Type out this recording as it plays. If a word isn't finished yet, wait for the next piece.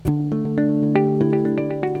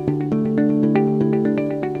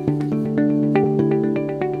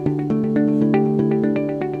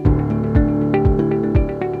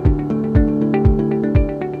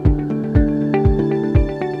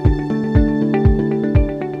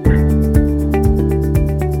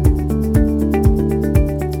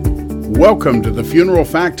Welcome to the Funeral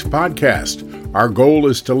Fact Podcast. Our goal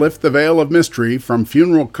is to lift the veil of mystery from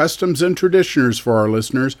funeral customs and traditions for our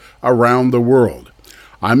listeners around the world.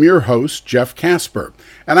 I'm your host, Jeff Casper,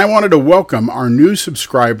 and I wanted to welcome our new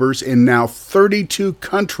subscribers in now 32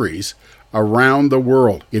 countries around the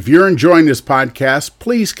world. If you're enjoying this podcast,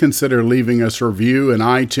 please consider leaving us a review in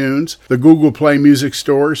iTunes, the Google Play Music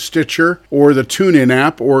Store, Stitcher, or the TuneIn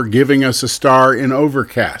app, or giving us a star in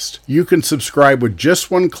Overcast. You can subscribe with just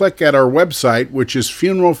one click at our website, which is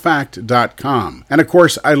funeralfact.com. And of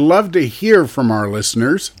course, I love to hear from our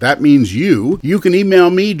listeners. That means you. You can email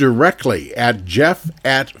me directly at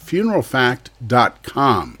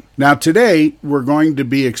jeff@funeralfact.com. Now today, we're going to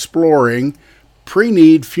be exploring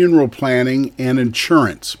pre-need funeral planning and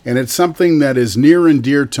insurance. And it's something that is near and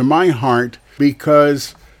dear to my heart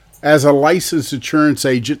because as a licensed insurance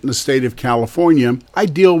agent in the state of California, I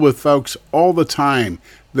deal with folks all the time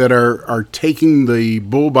that are taking the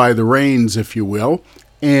bull by the reins, if you will,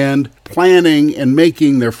 and planning and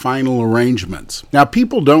making their final arrangements. Now,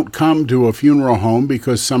 people don't come to a funeral home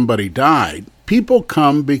because somebody died. People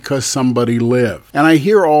come because somebody lived. And I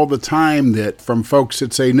hear all the time that from folks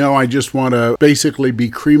that say, no, I just want to basically be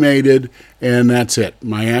cremated and that's it.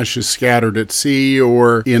 My ashes scattered at sea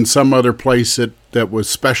or in some other place that was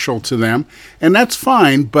special to them. And that's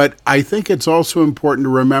fine, but I think it's also important to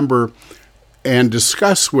remember and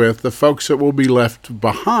discuss with the folks that will be left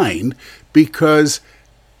behind because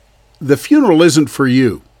the funeral isn't for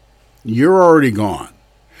you. You're already gone.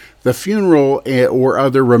 The funeral or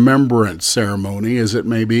other remembrance ceremony, as it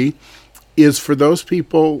may be, is for those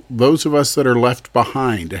people, those of us that are left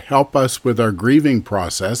behind, to help us with our grieving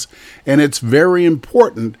process. And it's very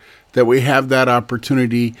important that we have that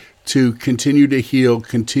opportunity to continue to heal,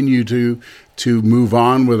 continue to move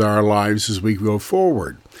on with our lives as we go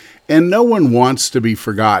forward. And no one wants to be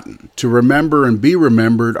forgotten. To remember and be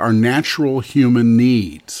remembered are natural human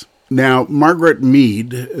needs. Now, Margaret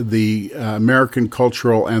Mead, the American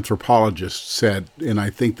cultural anthropologist, said, and I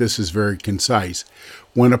think this is very concise,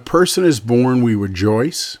 when a person is born, we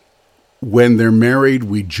rejoice. When they're married,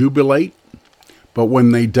 we jubilate. But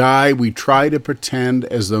when they die, we try to pretend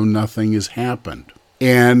as though nothing has happened.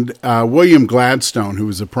 And William Gladstone, who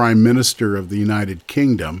was the Prime Minister of the United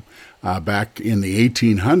Kingdom, back in the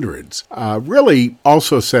 1800s, really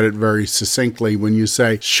also said it very succinctly when you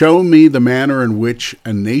say, show me the manner in which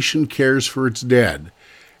a nation cares for its dead,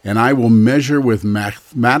 and I will measure with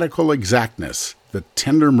mathematical exactness the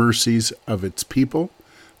tender mercies of its people,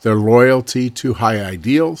 their loyalty to high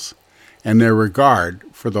ideals, and their regard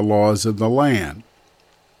for the laws of the land.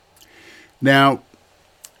 Now,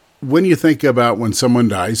 when you think about when someone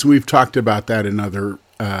dies, we've talked about that in other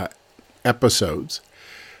episodes,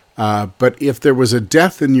 but if there was a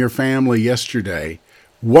death in your family yesterday,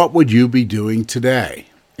 what would you be doing today?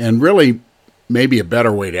 And really, maybe a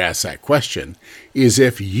better way to ask that question is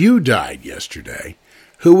if you died yesterday,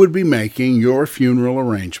 who would be making your funeral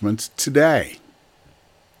arrangements today?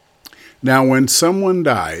 Now, when someone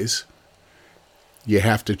dies, you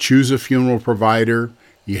have to choose a funeral provider.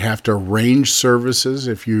 You have to arrange services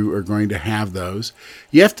if you are going to have those.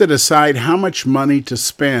 You have to decide how much money to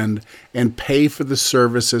spend and pay for the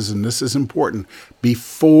services, and this is important,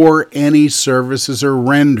 before any services are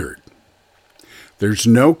rendered. There's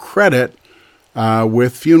no credit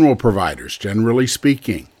with funeral providers, generally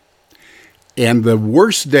speaking. And the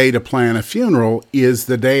worst day to plan a funeral is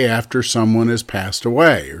the day after someone has passed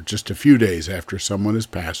away, or just a few days after someone has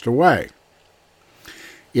passed away.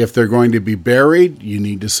 If they're going to be buried, you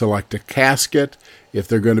need to select a casket. If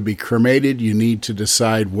they're going to be cremated, you need to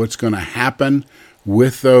decide what's going to happen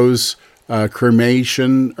with those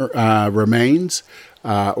cremation remains,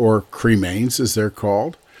 or cremains as they're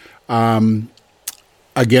called. Again,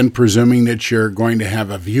 presuming that you're going to have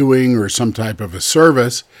a viewing or some type of a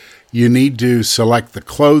service, you need to select the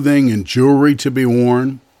clothing and jewelry to be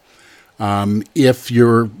worn. If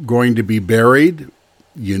you're going to be buried,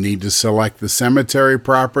 you need to select the cemetery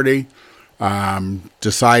property,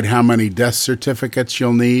 decide how many death certificates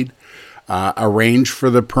you'll need, arrange for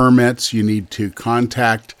the permits. You need to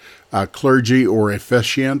contact clergy or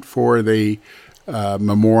officiant for the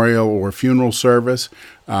memorial or funeral service.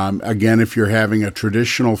 Again, if you're having a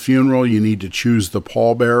traditional funeral, you need to choose the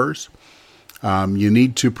pallbearers. You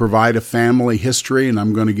need to provide a family history, and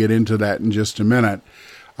I'm going to get into that in just a minute,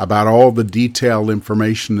 about all the detailed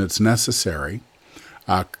information that's necessary.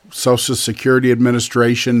 Social Security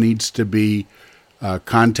Administration needs to be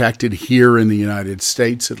contacted here in the United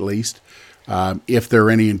States, at least. If there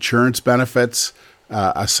are any insurance benefits,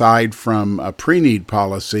 aside from a pre-need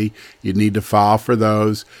policy, you need to file for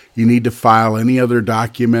those. You need to file any other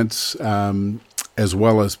documents as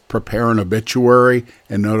well as prepare an obituary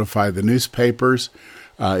and notify the newspapers.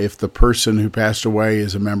 If the person who passed away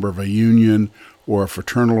is a member of a union or a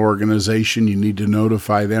fraternal organization, you need to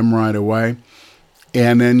notify them right away.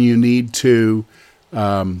 And then you need to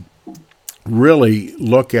really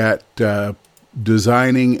look at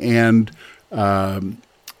designing and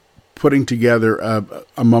putting together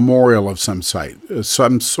a memorial of some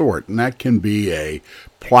sort. And that can be a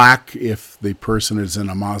plaque if the person is in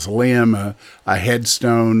a mausoleum, a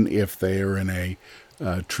headstone if they are in a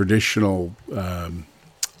traditional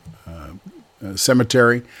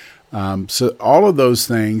cemetery. So all of those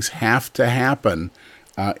things have to happen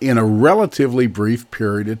in a relatively brief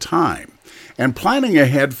period of time. And planning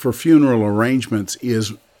ahead for funeral arrangements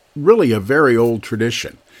is really a very old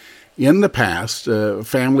tradition. In the past, a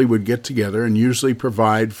family would get together and usually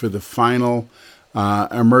provide for the final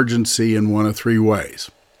emergency in one of three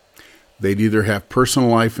ways. They'd either have personal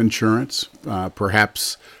life insurance,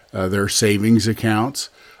 perhaps their savings accounts,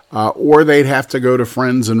 or they'd have to go to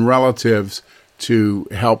friends and relatives to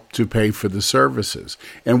help to pay for the services.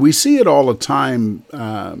 And we see it all the time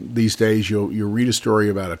these days. You'll read a story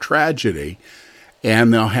about a tragedy,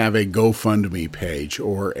 and they'll have a GoFundMe page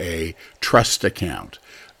or a trust account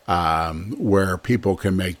where people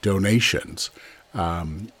can make donations.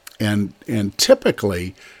 And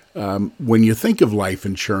typically, when you think of life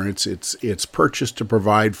insurance, it's purchased to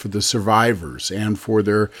provide for the survivors and for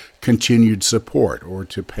their continued support or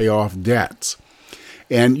to pay off debts.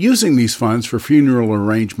 And using these funds for funeral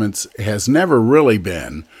arrangements has never really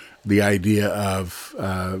been the idea of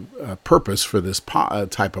a purpose for this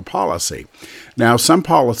type of policy. Now, some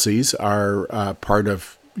policies are part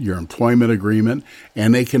of your employment agreement,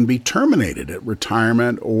 and they can be terminated at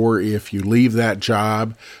retirement or if you leave that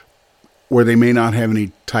job, or they may not have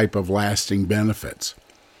any type of lasting benefits.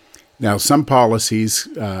 Now, some policies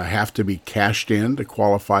have to be cashed in to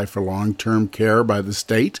qualify for long-term care by the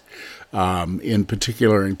state. In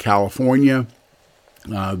particular, in California,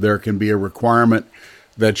 there can be a requirement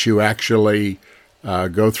that you actually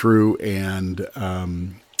go through and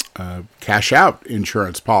cash out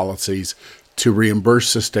insurance policies to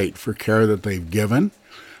reimburse the state for care that they've given.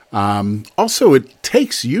 Also, it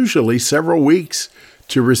takes usually several weeks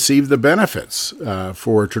to receive the benefits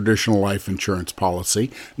for a traditional life insurance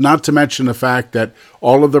policy, not to mention the fact that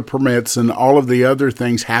all of the permits and all of the other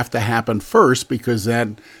things have to happen first, because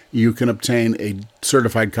then you can obtain a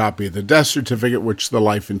certified copy of the death certificate, which the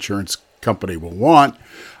life insurance company will want.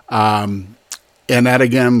 And that,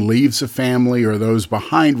 again, leaves the family or those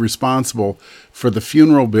behind responsible for the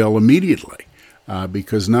funeral bill immediately,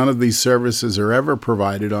 because none of these services are ever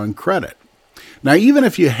provided on credit. Now, even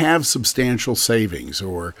if you have substantial savings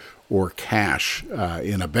or cash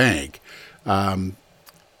in a bank, my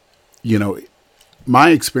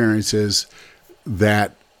experience is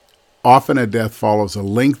that often a death follows a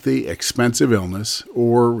lengthy, expensive illness,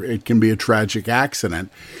 or it can be a tragic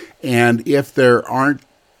accident. And if there aren't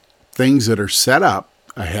things that are set up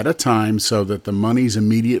ahead of time so that the money's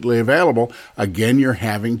immediately available, again, you're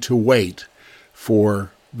having to wait for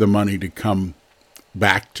the money to come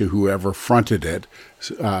back to whoever fronted it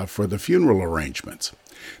for the funeral arrangements.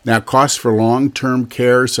 Now, costs for long-term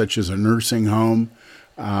care, such as a nursing home,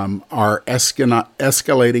 are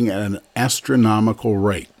escalating at an astronomical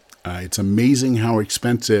rate. It's amazing how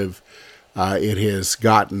expensive it has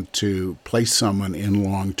gotten to place someone in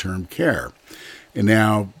long-term care. And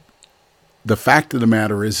now, the fact of the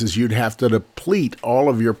matter is you'd have to deplete all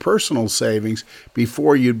of your personal savings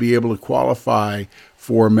before you'd be able to qualify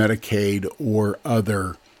for Medicaid or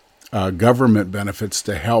other government benefits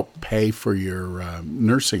to help pay for your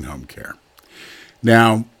nursing home care.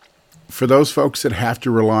 Now, for those folks that have to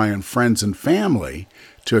rely on friends and family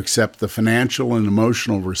to accept the financial and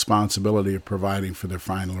emotional responsibility of providing for their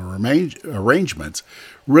final arrangements,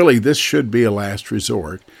 really this should be a last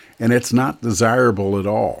resort, and it's not desirable at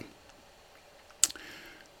all.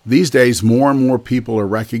 These days, more and more people are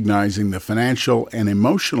recognizing the financial and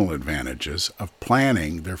emotional advantages of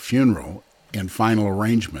planning their funeral and final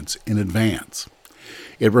arrangements in advance.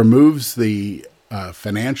 It removes the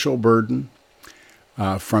financial burden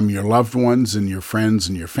from your loved ones and your friends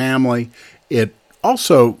and your family. It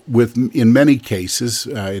also, in many cases,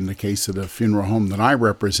 in the case of the funeral home that I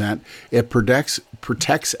represent, it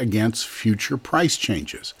protects against future price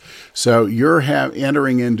changes. So you're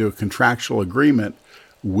entering into a contractual agreement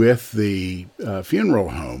with the funeral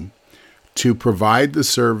home to provide the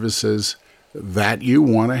services that you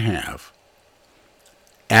want to have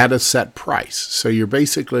at a set price. So you're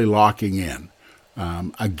basically locking in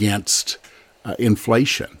against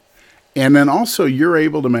inflation. And then also you're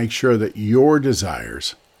able to make sure that your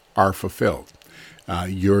desires are fulfilled.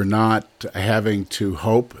 You're not having to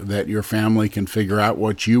hope that your family can figure out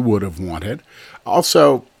what you would have wanted.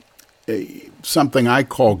 Also, something I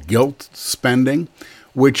call guilt spending,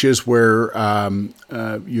 which is where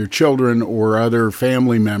your children or other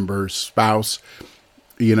family members, spouse,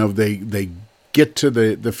 they get to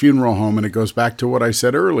the funeral home, and it goes back to what I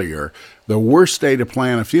said earlier. The worst day to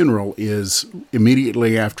plan a funeral is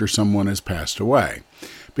immediately after someone has passed away,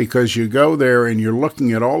 because you go there and you're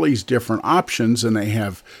looking at all these different options, and they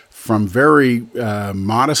have from very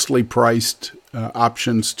modestly priced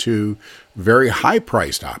options to very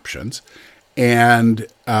high-priced options. And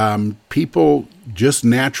people just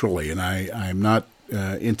naturally, and I'm not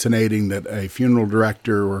intonating that a funeral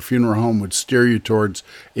director or a funeral home would steer you towards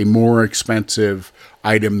a more expensive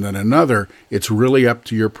item than another. It's really up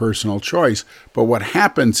to your personal choice. But what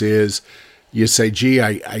happens is you say, gee,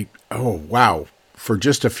 oh, wow, for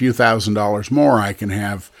just a few $1,000s more, I can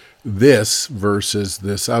have this versus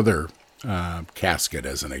this other casket,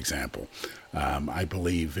 as an example. I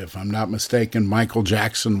believe, if I'm not mistaken, Michael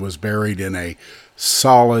Jackson was buried in a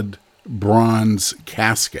solid bronze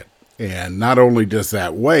casket. And not only does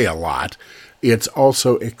that weigh a lot, it's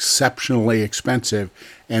also exceptionally expensive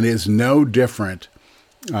and is no different.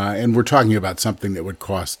 And we're talking about something that would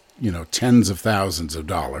cost, tens of thousands of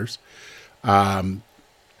dollars,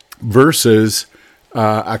 versus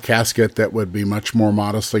a casket that would be much more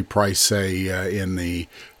modestly priced, say, in the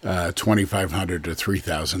 $2,500 to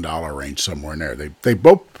 $3,000 range, somewhere in there. They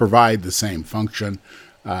both provide the same function,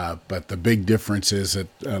 but the big difference is that,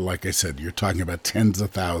 like I said, you're talking about tens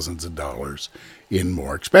of thousands of dollars in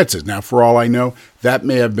more expenses. Now, for all I know, that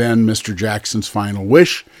may have been Mr. Jackson's final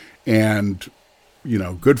wish, and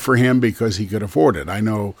good for him because he could afford it. I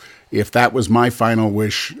know if that was my final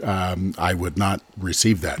wish, I would not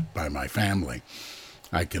receive that by my family.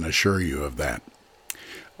 I can assure you of that.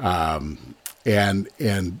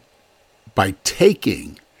 And by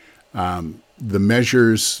taking the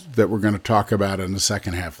measures that we're going to talk about in the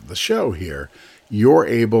second half of the show here, you're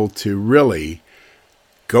able to really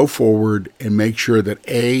go forward and make sure that,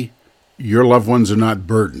 A, your loved ones are not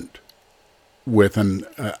burdened with an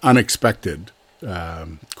unexpected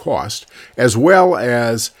cost, as well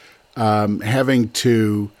as having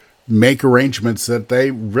to make arrangements that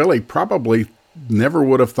they really probably never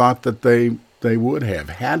would have thought that they would have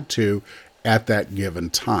had to at that given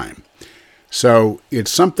time. So it's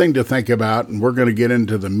something to think about, and we're going to get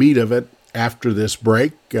into the meat of it after this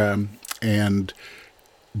break. And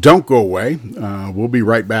don't go away. We'll be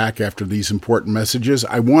right back after these important messages.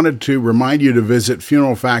 I wanted to remind you to visit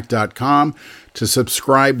funeralfact.com to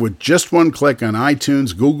subscribe with just one click on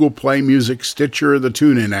iTunes, Google Play Music, Stitcher, or the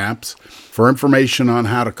TuneIn apps. For information on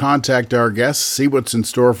how to contact our guests, see what's in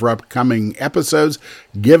store for upcoming episodes,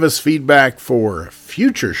 give us feedback for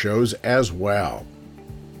future shows as well.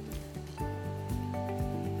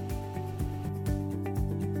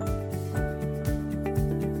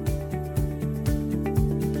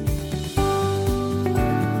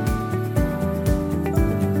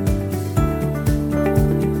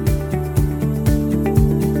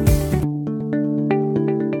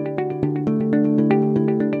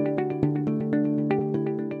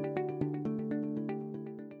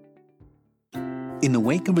 In the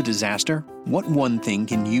wake of a disaster, what one thing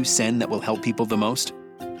can you send that will help people the most?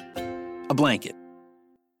 A blanket,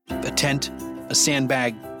 a tent, a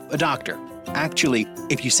sandbag, a doctor. Actually,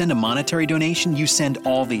 if you send a monetary donation, you send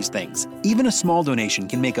all these things. Even a small donation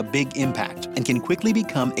can make a big impact and can quickly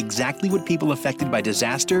become exactly what people affected by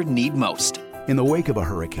disaster need most. In the wake of a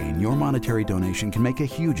hurricane, your monetary donation can make a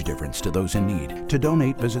huge difference to those in need. To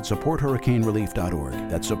donate, visit supporthurricanerelief.org.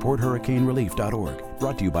 That's supporthurricanerelief.org.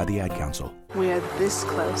 Brought to you by the Ad Council. We are this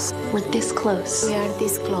close. We're this close. We are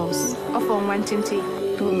this close. Of wanting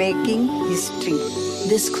to making history.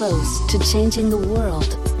 This close to changing the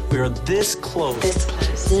world. We are this close. This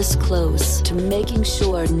close. This close to making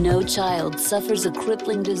sure no child suffers a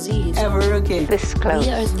crippling disease ever again. This close.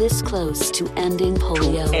 We are this close to ending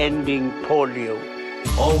polio.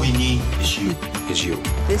 All we need is you.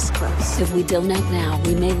 This close. If we donate now,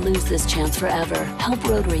 we may lose this chance forever. Help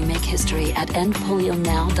Rotary make history at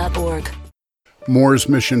endpolionow.org. Moore's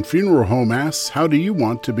Mission Funeral Home asks, how do you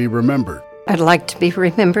want to be remembered? I'd like to be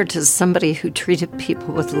remembered as somebody who treated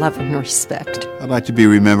people with love and respect. I'd like to be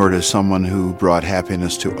remembered as someone who brought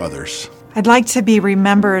happiness to others. I'd like to be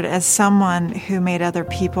remembered as someone who made other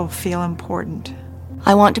people feel important.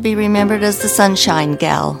 I want to be remembered as the Sunshine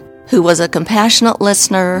Gal, who was a compassionate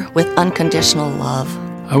listener with unconditional love.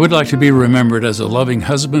 I would like to be remembered as a loving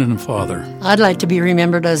husband and father. I'd like to be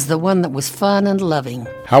remembered as the one that was fun and loving.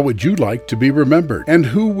 How would you like to be remembered? And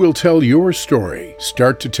who will tell your story?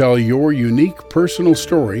 Start to tell your unique personal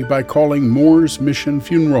story by calling Moore's Mission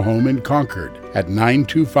Funeral Home in Concord at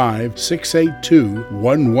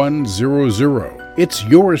 925-682-1100. It's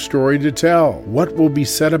your story to tell. What will be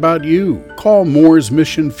said about you? Call Moore's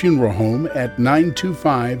Mission Funeral Home at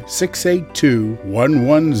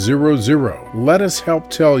 925-682-1100. Let us help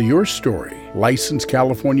tell your story. Licensed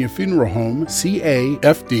California Funeral Home,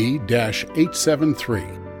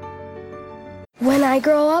 CAFD-873. When I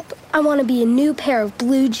grow up, I want to be a new pair of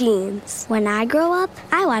blue jeans. When I grow up,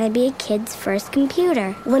 I want to be a kid's first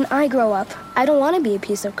computer. When I grow up, I don't want to be a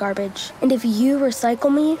piece of garbage. And if you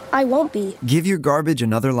recycle me, I won't be. Give your garbage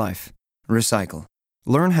another life. Recycle.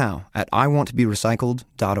 Learn how at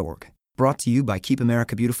iwanttoberecycled.org. Brought to you by Keep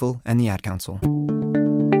America Beautiful and the Ad Council.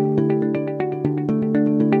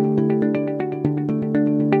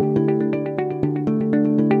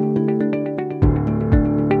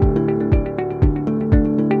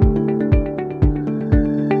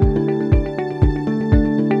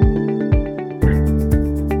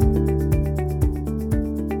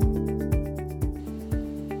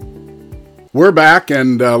 We're back,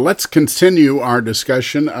 and let's continue our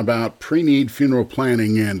discussion about pre-need funeral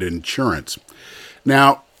planning and insurance.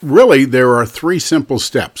 Now, really, there are 3 simple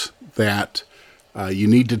steps that you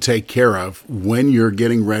need to take care of when you're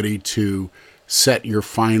getting ready to set your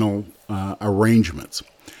final arrangements.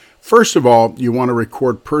 First of all, you want to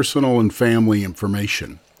record personal and family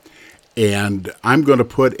information. And I'm going to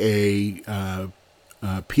put a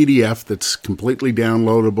PDF that's completely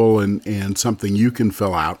downloadable and something you can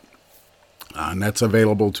fill out. And that's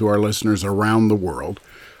available to our listeners around the world.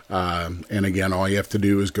 And again, all you have to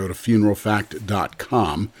do is go to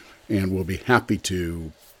funeralfact.com, and we'll be happy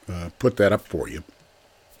to put that up for you.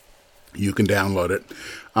 You can download it.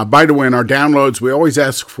 By the way, in our downloads, we always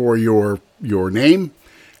ask for your name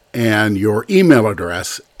and your email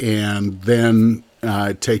address, and then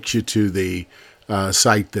it takes you to the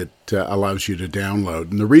site that allows you to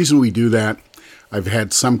download. And the reason we do that, I've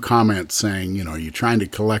had some comments saying, you're trying to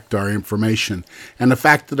collect our information. And the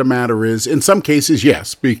fact of the matter is, in some cases,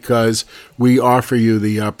 yes, because we offer you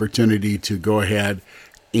the opportunity to go ahead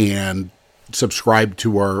and subscribe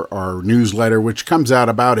to our newsletter, which comes out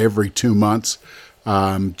about every 2 months,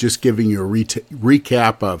 just giving you a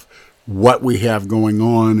recap of what we have going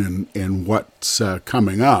on and what's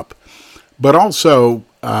coming up. But also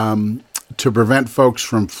to prevent folks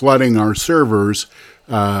from flooding our servers,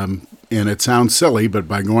 and it sounds silly, but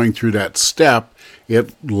by going through that step,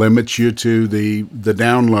 it limits you to the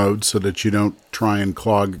download so that you don't try and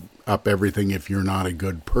clog up everything if you're not a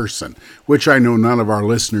good person, which I know none of our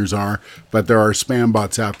listeners are, but there are spam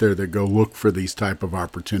bots out there that go look for these type of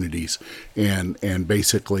opportunities and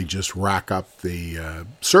basically just rack up the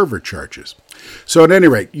server charges. So at any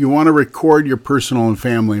rate, you want to record your personal and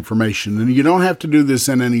family information, and you don't have to do this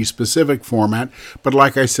in any specific format, but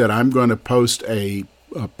like I said, I'm going to post a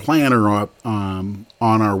planner up on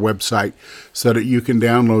our website so that you can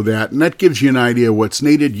download that, and that gives you an idea of what's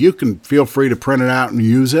needed. You can feel free to print it out and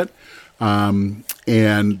use it, and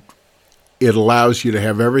it allows you to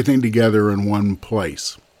have everything together in one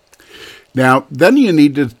place. Now, then you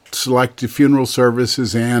need to select the funeral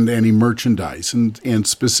services and any merchandise, and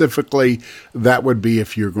specifically that would be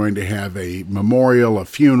if you're going to have a memorial, a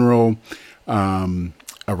funeral, a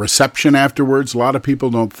reception afterwards. A lot of people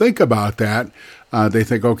don't think about that. They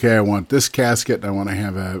think, okay, I want this casket, I want to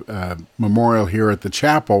have a memorial here at the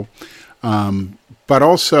chapel. But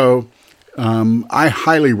also, I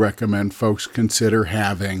highly recommend folks consider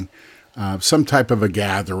having some type of a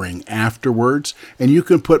gathering afterwards, and you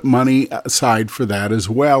can put money aside for that as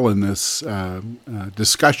well in this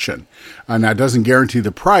discussion. Now, it doesn't guarantee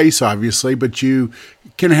the price, obviously, but you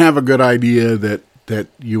can have a good idea that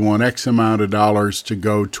you want X amount of dollars to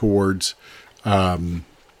go towards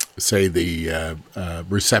say the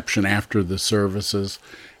reception after the services,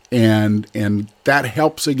 and that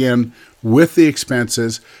helps again with the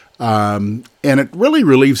expenses, and it really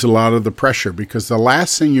relieves a lot of the pressure, because the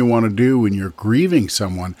last thing you want to do when you're grieving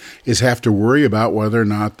someone is have to worry about whether or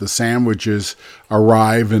not the sandwiches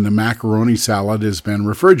arrive and the macaroni salad has been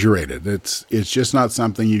refrigerated. It's just not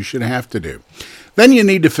something you should have to do. Then you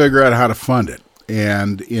need to figure out how to fund it.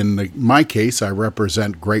 And in my case, I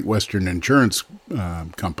represent Great Western Insurance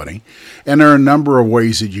Company, and there are a number of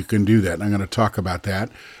ways that you can do that, and I'm going to talk about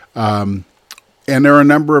that. And there are a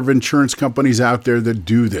number of insurance companies out there that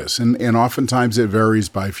do this, and oftentimes it varies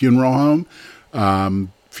by funeral home.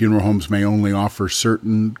 Funeral homes may only offer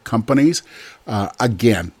certain companies.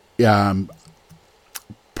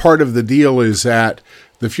 part of the deal is that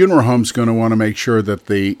the funeral home's going to want to make sure that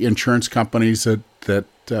the insurance companies that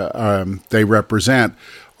they represent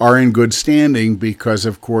are in good standing, because,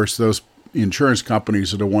 of course, those insurance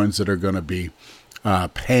companies are the ones that are going to be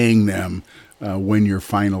paying them when your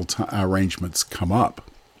final arrangements come up.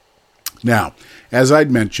 Now, as I'd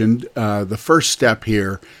mentioned, the first step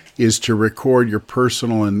here is to record your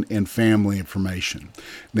personal and family information.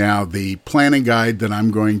 Now, the planning guide that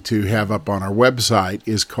I'm going to have up on our website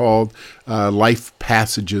is called Life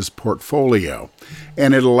Passages Portfolio,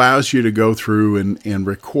 and it allows you to go through and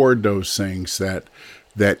record those things that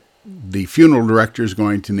the funeral director is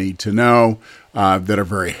going to need to know, that are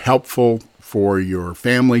very helpful for your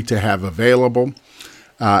family to have available,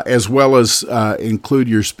 as well as include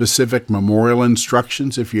your specific memorial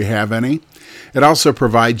instructions if you have any. It also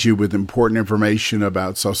provides you with important information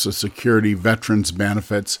about Social Security, veterans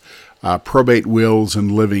benefits, probate wills, and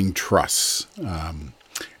living trusts. And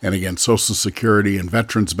again, Social Security and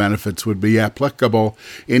veterans benefits would be applicable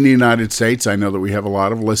in the United States. I know that we have a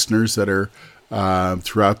lot of listeners that are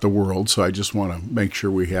throughout the world, so I just want to make sure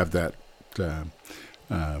we have that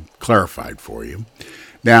clarified for you.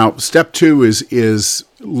 Now, step 2 is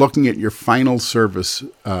looking at your final service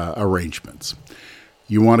arrangements.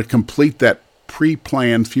 You want to complete that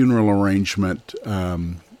pre-planned funeral arrangement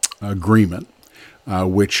agreement,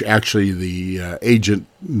 which actually the agent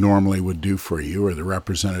normally would do for you, or the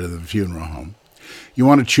representative of the funeral home. You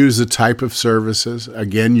want to choose the type of services.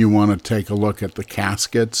 Again, you want to take a look at the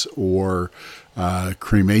caskets or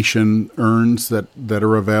cremation urns that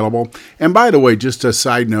are available. And by the way, just a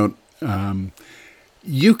side note,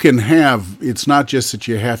 you can have, it's not just that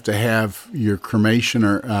you have to have your cremation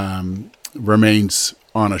or remains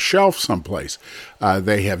on a shelf someplace.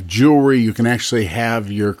 They have jewelry. You can actually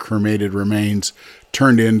have your cremated remains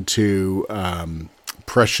turned into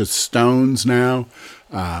precious stones now.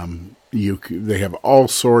 They have all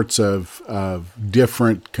sorts of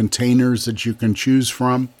different containers that you can choose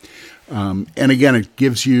from. And again, it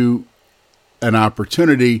gives you an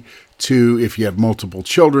opportunity to, if you have multiple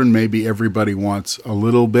children, maybe everybody wants a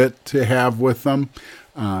little bit to have with them.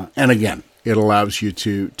 And again, it allows you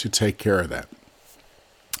to take care of that.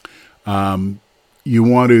 You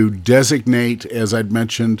want to designate, as I'd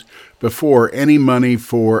mentioned before, any money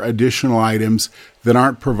for additional items that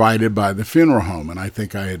aren't provided by the funeral home. And I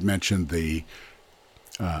think I had mentioned the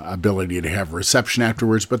ability to have a reception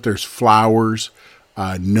afterwards, but there's flowers,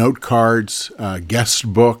 note cards,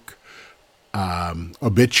 guest book,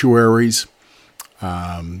 obituaries,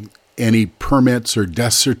 any permits or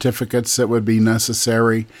death certificates that would be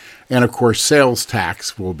necessary. And of course, sales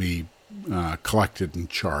tax will be collected and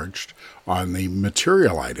charged on the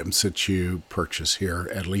material items that you purchase here,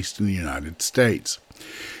 at least in the United States.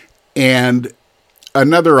 And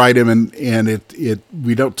another item, and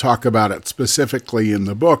we don't talk about it specifically in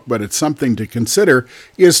the book, but it's something to consider,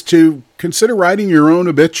 is to consider writing your own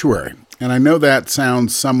obituary. And I know that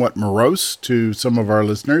sounds somewhat morose to some of our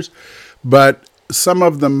listeners, but some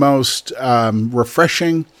of the most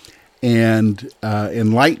refreshing and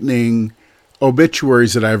enlightening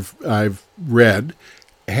obituaries that I've read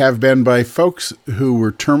have been by folks who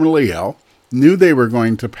were terminally ill, knew they were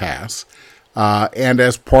going to pass, and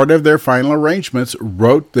as part of their final arrangements,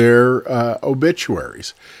 wrote their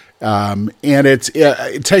obituaries. And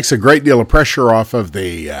it takes a great deal of pressure off of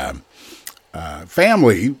the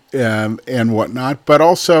family and whatnot, but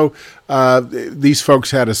also these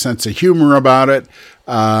folks had a sense of humor about it,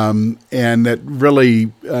 and that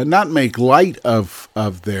really not make light of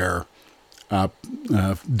their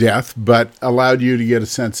death, but allowed you to get a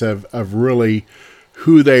sense of really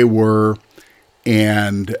who they were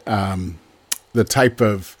and the type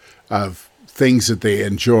of things that they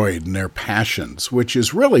enjoyed and their passions, which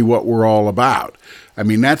is really what we're all about. I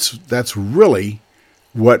mean, that's really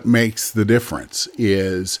what makes the difference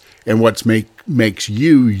is, and what makes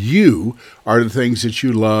you are the things that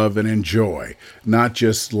you love and enjoy, not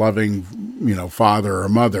just loving, father or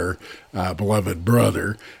mother, beloved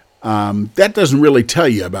brother. That doesn't really tell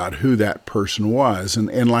you about who that person was.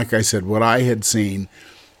 And like I said, what I had seen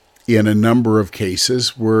in a number of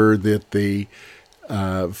cases were that the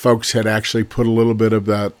folks had actually put a little bit of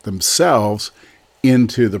that themselves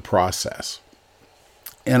into the process.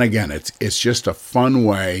 And again, it's just a fun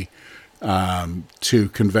way to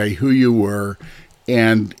convey who you were,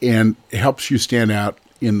 and it helps you stand out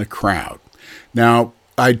in the crowd. Now,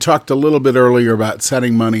 I talked a little bit earlier about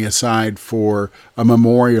setting money aside for a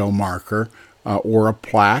memorial marker or a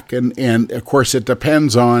plaque, and of course it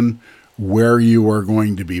depends on where you are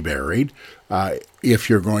going to be buried.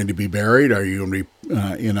 If you're going to be buried, are you going to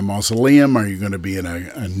in a mausoleum? Are you going to be in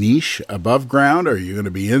a niche above ground? Are you going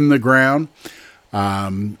to be in the ground?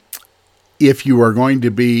 If you are going to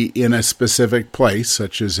be in a specific place,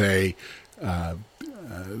 such as a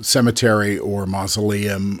cemetery or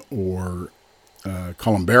mausoleum or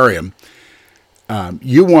columbarium,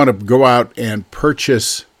 you want to go out and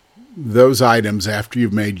purchase those items after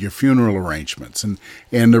you've made your funeral arrangements.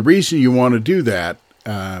 And the reason you want to do that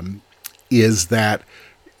is that,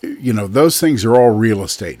 those things are all real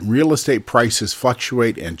estate. Real estate prices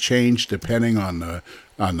fluctuate and change depending on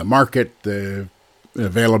the market, the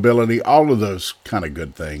availability, all of those kind of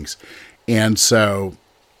good things. And so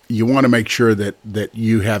you want to make sure that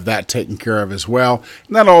you have that taken care of as well.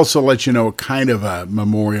 And that also lets you know what kind of a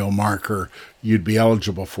memorial marker you'd be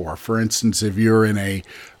eligible for. For instance, if you're in a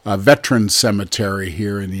veterans cemetery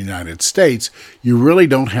here in the United States, you really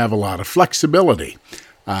don't have a lot of flexibility.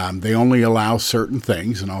 They only allow certain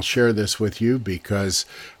things, and I'll share this with you because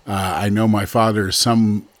I know my father is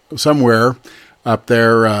somewhere up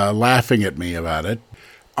there laughing at me about it.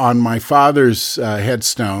 On my father's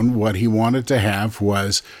headstone, what he wanted to have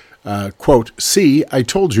was, quote, "See, I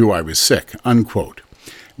told you I was sick," unquote.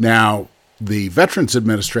 Now, the Veterans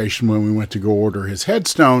Administration, when we went to go order his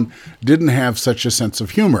headstone, didn't have such a sense of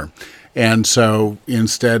humor. And so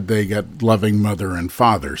instead they got loving mother and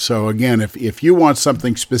father. So again, if you want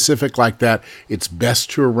something specific like that, it's best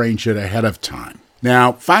to arrange it ahead of time.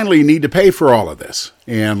 Now, finally, you need to pay for all of this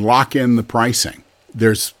and lock in the pricing.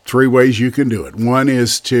 There's 3 ways you can do it. One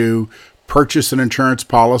is to purchase an insurance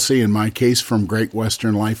policy, in my case from Great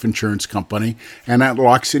Western Life Insurance Company, and that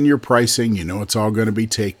locks in your pricing. You know it's all going to be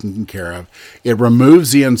taken care of. It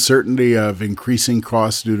removes the uncertainty of increasing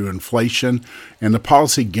costs due to inflation, and the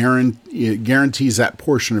policy guarantees that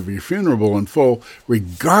portion of your funeral bill in full,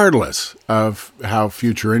 regardless of how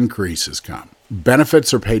future increases come.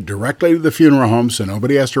 Benefits are paid directly to the funeral home, so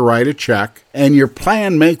nobody has to write a check. And your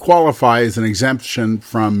plan may qualify as an exemption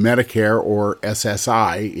from Medicare or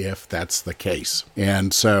SSI if that's the case.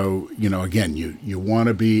 And so, again, you want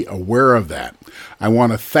to be aware of that. I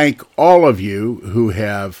want to thank all of you who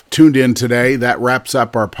have tuned in today. That wraps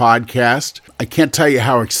up our podcast. I can't tell you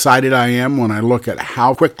how excited I am when I look at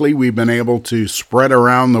how quickly we've been able to spread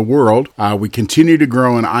around the world. We continue to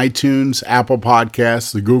grow in iTunes, Apple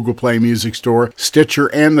Podcasts, the Google Play Music Store, Stitcher,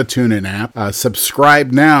 and the TuneIn app.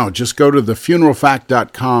 Subscribe now. Just go to the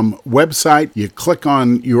funeralfact.com website. You click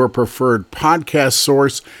on your preferred podcast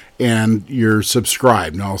source and you're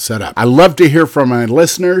subscribed and all set up. I love to hear from my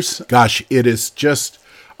listeners. Gosh, it is just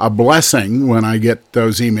a blessing when I get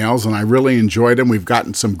those emails, and I really enjoyed them. We've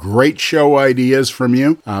gotten some great show ideas from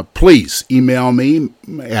you. Please email me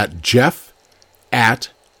at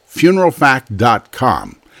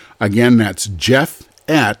jeff@funeralfact.com. Again, that's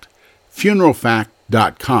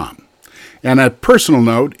jeff@funeralfact.com. And a personal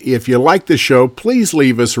note, if you like the show, please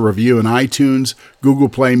leave us a review in iTunes, Google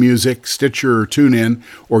Play Music, Stitcher, or TuneIn,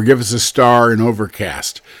 or give us a star in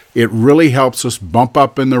Overcast. It really helps us bump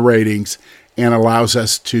up in the ratings and allows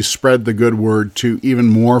us to spread the good word to even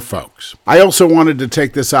more folks. I also wanted to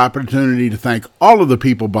take this opportunity to thank all of the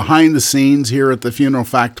people behind the scenes here at the Funeral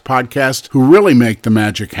Fact Podcast who really make the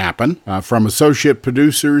magic happen, from associate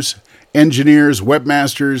producers, engineers,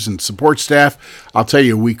 webmasters, and support staff. I'll tell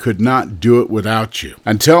you, we could not do it without you.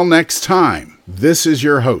 Until next time, this is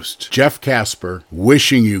your host, Jeff Casper,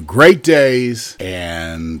 wishing you great days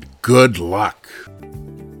and good luck.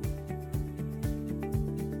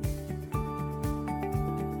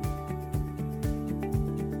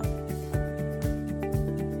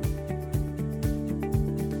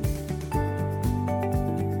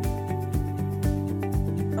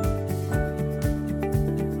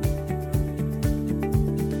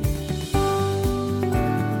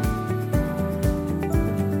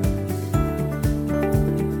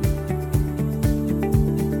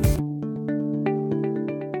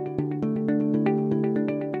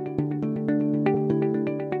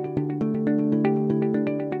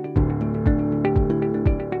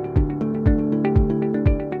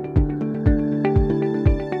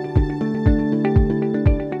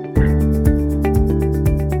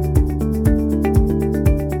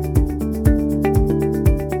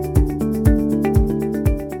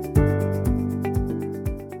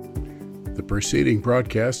 The preceding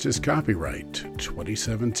broadcast is copyright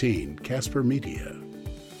 2017 Casper Media.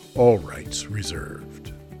 All rights reserved.